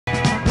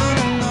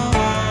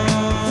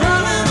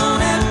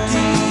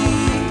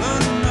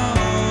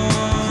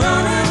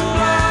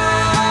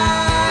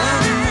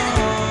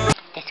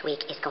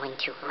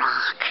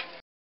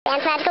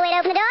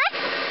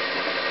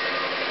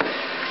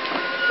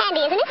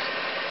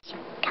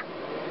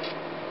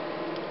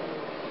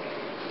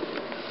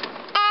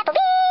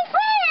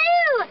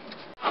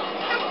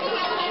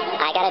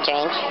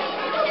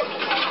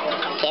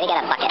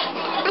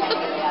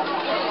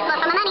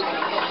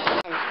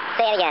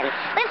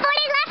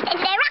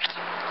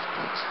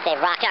They've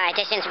rocked our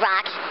auditions,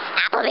 rocked.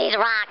 Applebee's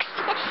rocks.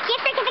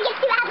 Gift certificates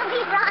to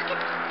Applebee's rock.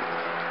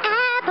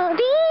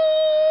 Applebee's.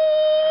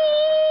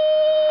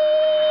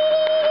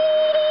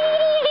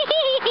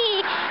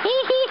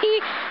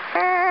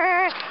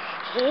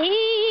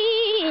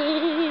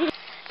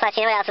 Plus,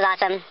 you know what else is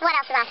awesome? What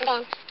else is awesome,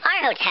 Dan? Our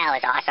hotel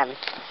is awesome.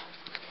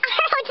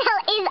 Our hotel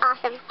is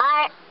awesome.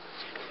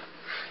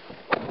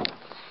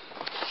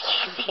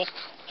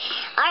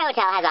 Our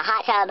hotel has a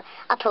hot tub,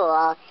 a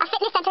pool, a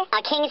fitness center,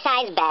 a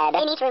king-size bed,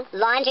 in each room,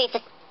 laundry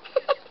facility.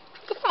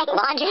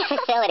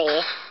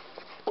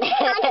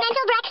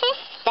 Continental breakfast.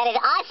 That is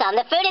awesome.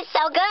 The food is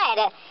so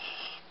good.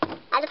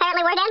 As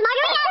apparently we're Dan's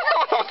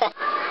margaritas.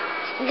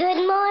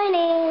 Good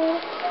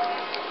morning.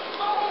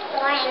 Good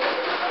morning.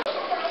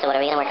 So what are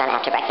we going to work on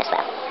after breakfast,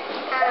 though? I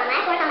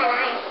have to work on my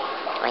lines.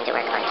 Going to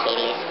work on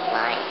Katie's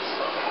lines.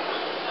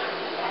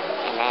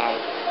 And then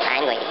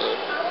I'm going to eat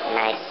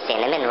my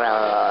cinnamon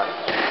roll.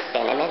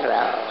 Cinnamon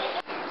roll.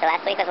 So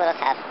last week was a little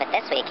tough, but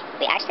this week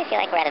we actually feel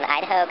like we're at an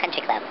Idaho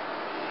country club.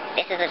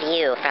 This is the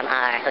view from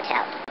our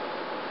hotel.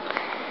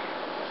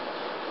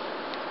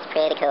 It's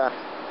pretty cool.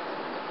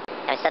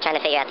 I'm still trying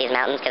to figure out these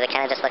mountains because it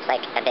kind of just looks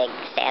like a big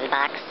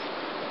sandbox.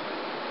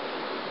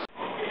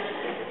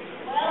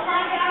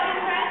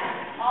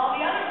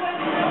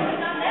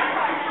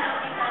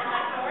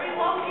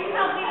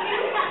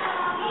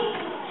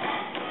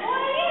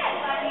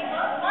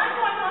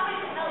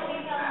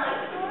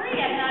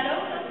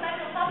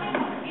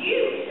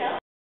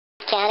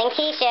 Counting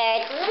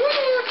t-shirts.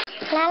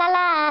 La la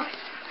la.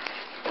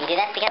 We do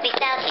that because we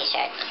sell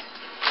t-shirts.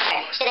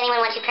 Should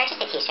anyone want to purchase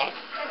a t-shirt,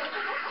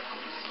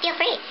 feel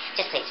free.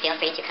 Just please feel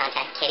free to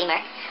contact Katie Merck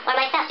or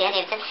myself, Dan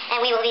Davidson,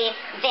 and we will be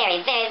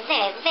very, very,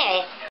 very,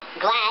 very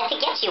glad to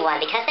get you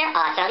one because they're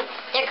awesome.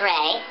 They're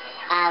gray.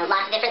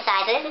 Lots of different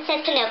sizes. It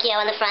says Pinocchio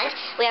on the front.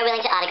 We are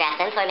willing to autograph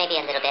them for maybe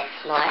a little bit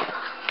more.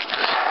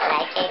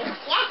 Right, Katie?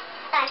 Yeah.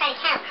 So I'm trying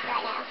to count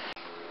right now.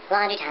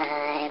 Laundry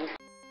time.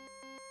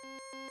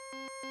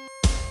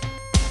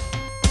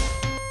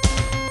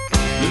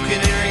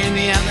 Canary in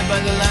the outlet by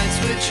the light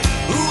switch,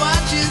 who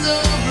watches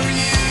over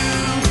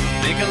you?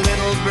 Make a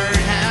little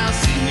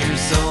birdhouse in your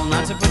soul,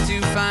 not to put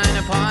too fine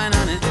a point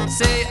on it.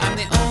 Say I'm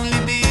the only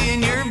bee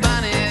in your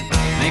bonnet.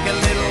 Make a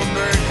little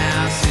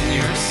birdhouse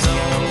in your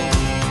soul.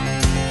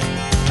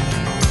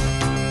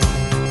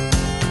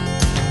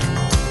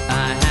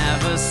 I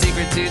have a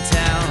secret to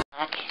tell.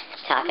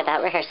 Talk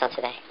about rehearsal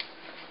today.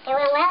 It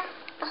went well.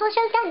 The whole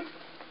show's done.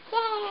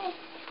 Yay!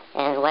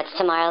 And what's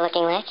tomorrow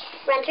looking like?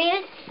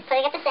 Run-throughs,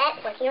 putting up the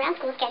set, working around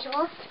school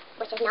schedule,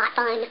 which is not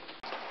fun.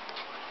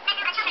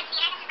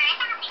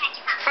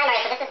 Hi,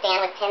 Marissa. This is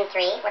Dan with Pin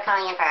 3. We're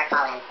calling in for our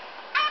call-in.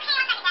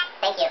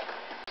 Thank you.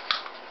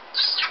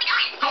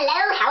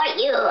 Hello, how are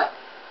you?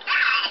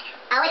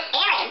 Oh, it's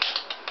Aaron.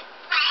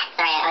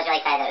 Sorry, I was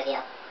really excited that it was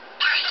you.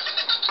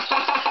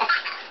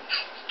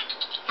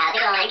 How's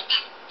it going?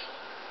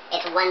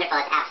 It's wonderful.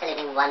 It's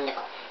absolutely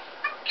wonderful.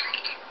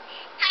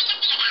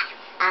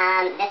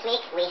 This week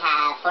we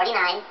have 49.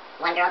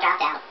 One girl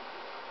dropped out.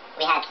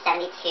 We had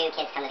 72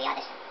 kids come to the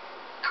audition.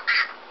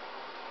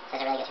 So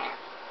it's a really good turnout.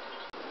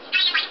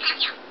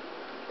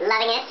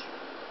 Loving it.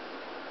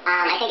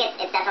 I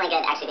think it's definitely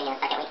good actually being in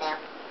the second week now.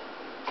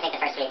 I think the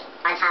first week,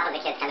 on top of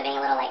the kids kind of being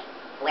a little like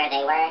where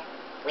they were,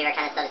 we were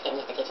kind of still just getting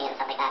used to teaching it and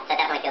stuff like that. So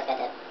it definitely feels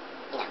good to,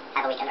 you know,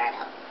 have a week under our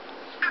belt.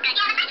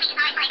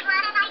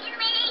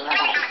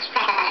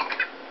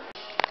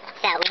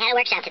 So we had a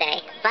workshop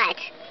today, but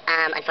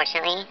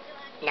unfortunately,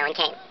 no one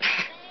came.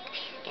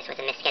 This was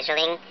a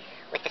misscheduling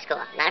with the school.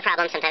 Not a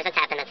problem. Sometimes that's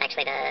happened. That's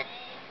actually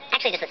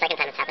just the second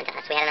time it's happened to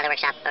us. We had another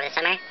workshop over the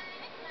summer,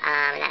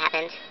 and that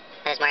happened.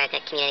 But it was more like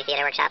a community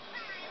theater workshop.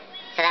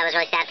 So that was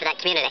really sad for that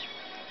community.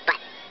 But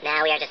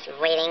now we are just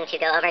waiting to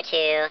go over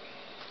to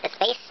the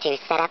space to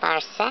set up our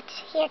set.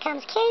 Here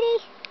comes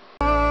Katie.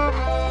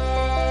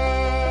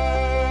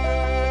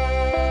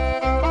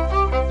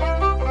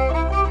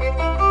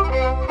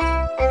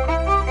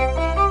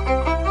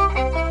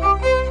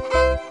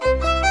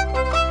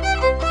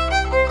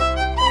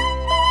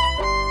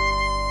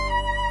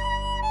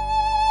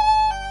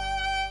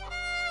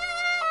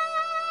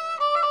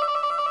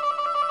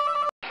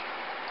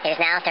 It is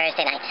now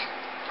Thursday night.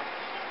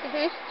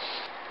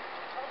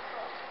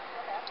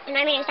 And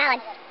I'm eating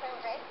salad.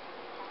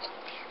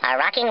 Our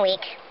rocking week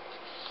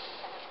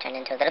turned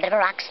into a little bit of a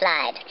rock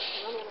slide.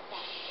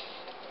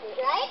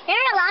 There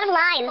are a lot of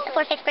lines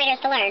for 5th graders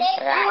to learn.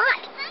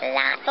 A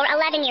lot. For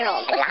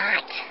 11-year-olds. A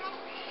lot.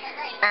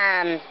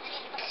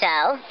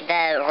 So,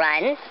 the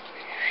run.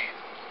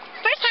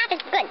 First half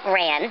is good.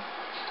 Ran.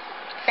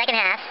 Second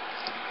half.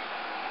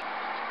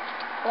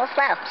 A little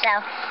slow.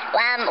 So,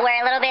 we're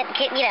a little bit,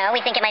 you know,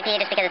 we think it might be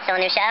just because it's still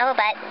a new show,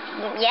 but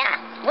yeah.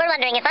 We're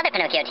wondering if other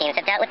Pinocchio teams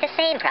have dealt with the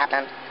same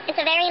problem. It's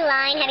a very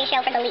line-heavy show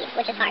for the least,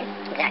 which is hard.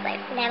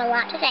 Exactly. They have a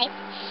lot to say.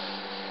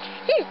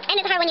 And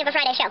it's hard when you have a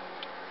Friday show.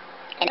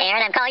 And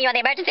Aaron, I'm calling you on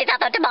the emergency cell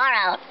phone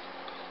tomorrow.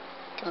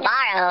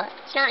 Tomorrow.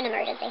 It's not an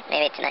emergency.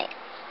 Maybe tonight.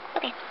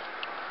 Okay.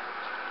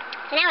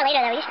 It's an hour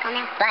later, though. You should call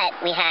now. But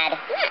we had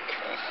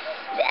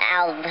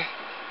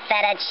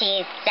feta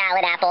cheese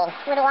salad apple.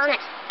 With a walnut.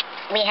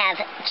 We have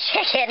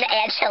chicken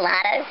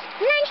enchiladas.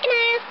 Lunch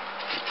tomorrow.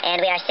 And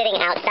we are sitting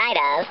outside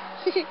of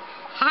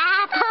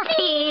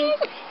Applebee's.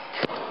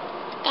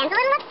 Dan's a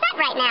little upset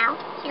right now.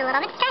 He's a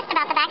little bit stressed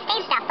about the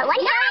backstage stuff, but one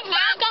show is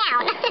now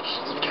down.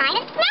 He's kind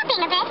of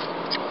snapping a bit,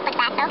 but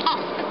that's okay.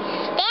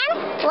 Dan,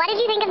 what did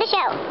you think of the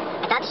show?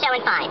 I thought the show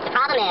went fine. The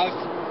problem is,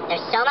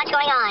 there's so much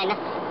going on.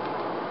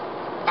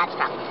 That's the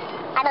problem.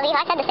 I believe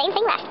I said the same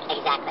thing last week.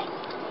 Exactly.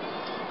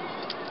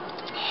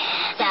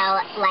 So,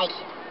 like,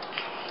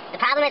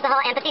 the problem is the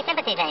whole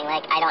empathy-sympathy thing.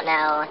 Like, I don't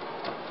know.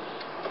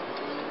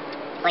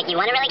 Like, you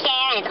want to really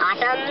care, and it's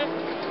awesome,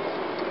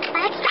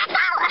 but it's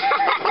stressful!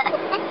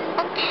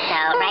 So,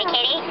 right,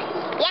 Katie?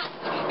 Yes.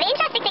 The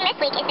interesting thing this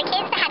week is the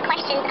kids that had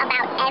questions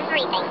about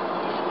everything.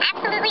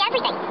 Absolutely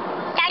everything.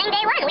 Starting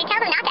day one, we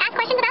tell them not to ask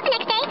questions about the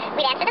next day.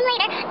 We'd answer them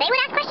later. They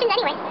would ask questions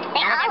anyway.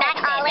 They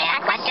always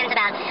ask questions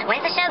about,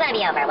 when's the show going to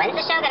be over? When's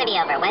the show going to be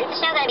over? When's the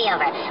show going to be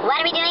over? What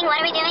are we doing? What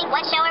are we doing?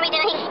 What show are we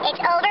doing?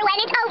 It's over when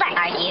it's over.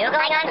 Are you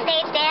going on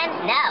stage, Dan?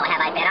 No.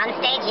 Have I been on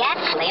stage yet?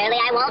 Clearly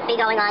I won't be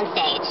going on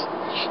stage.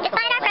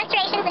 Despite our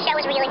frustrations, the show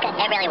was really good.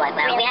 It really was,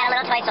 though. We had a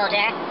little toy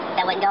soldier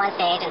that wouldn't go on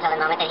stage until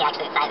the moment that he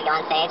actually decided to go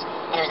on stage,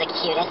 and it was the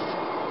cutest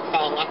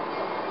thing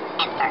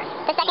ever.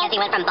 Because he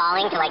went from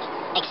bawling to, like,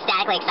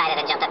 ecstatically excited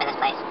and jumped up in his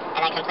place,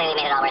 and that completely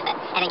made it all worth it.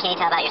 And then can you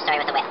tell about your story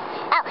with the whale?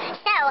 Oh,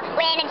 so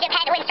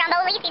when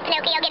Stromboli sees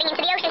Pinocchio getting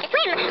into the ocean to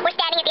swim, we're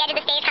standing at the edge of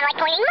the stage kind of like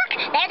pointing, look,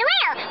 there's a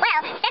whale. Well,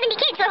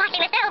 70 kids who were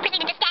watching the show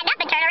proceeded to stand up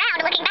and turn around,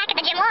 looking back at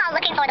the gym wall,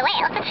 looking for the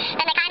whale.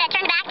 Then they kind of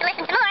turned back to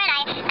listen some more, and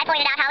I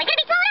pointed out how he's going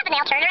to be blown up, and they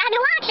all turned around to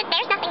watch it.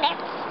 There's nothing there.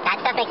 That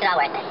stuff makes it all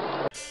worth it.